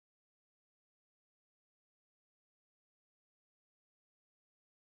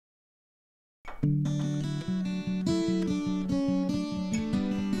When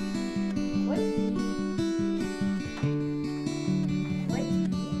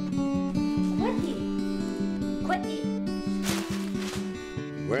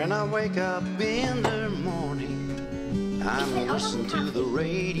I wake up in the morning, I'm listening to the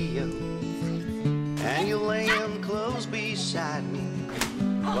radio, and you're laying close beside me,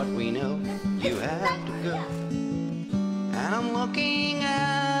 but we know you have to go. And I'm looking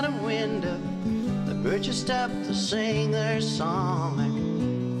out a window, the birds just stop to sing their song. I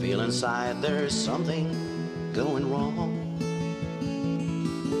feel inside there's something going wrong.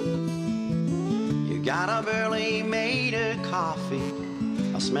 You got up early, made a coffee,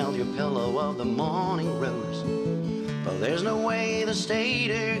 I smell your pillow of the morning rose. But there's no way to stay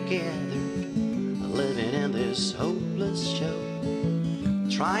together, living in this hopeless show.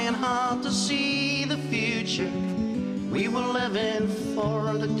 Trying hard to see the future, we were living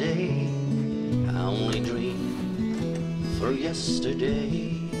for the day. I only dream for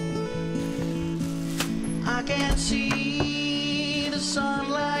yesterday. I can't see the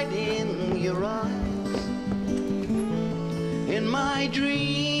sunlight in your eyes. In my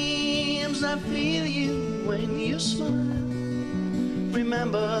dreams I feel you when you smile.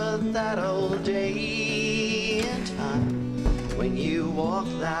 Remember that old day and time when you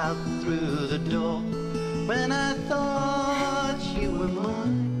walked out through the door, when I thought you were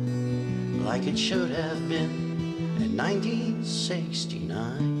mine, like it should have been in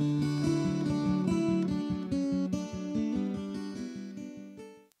 1969.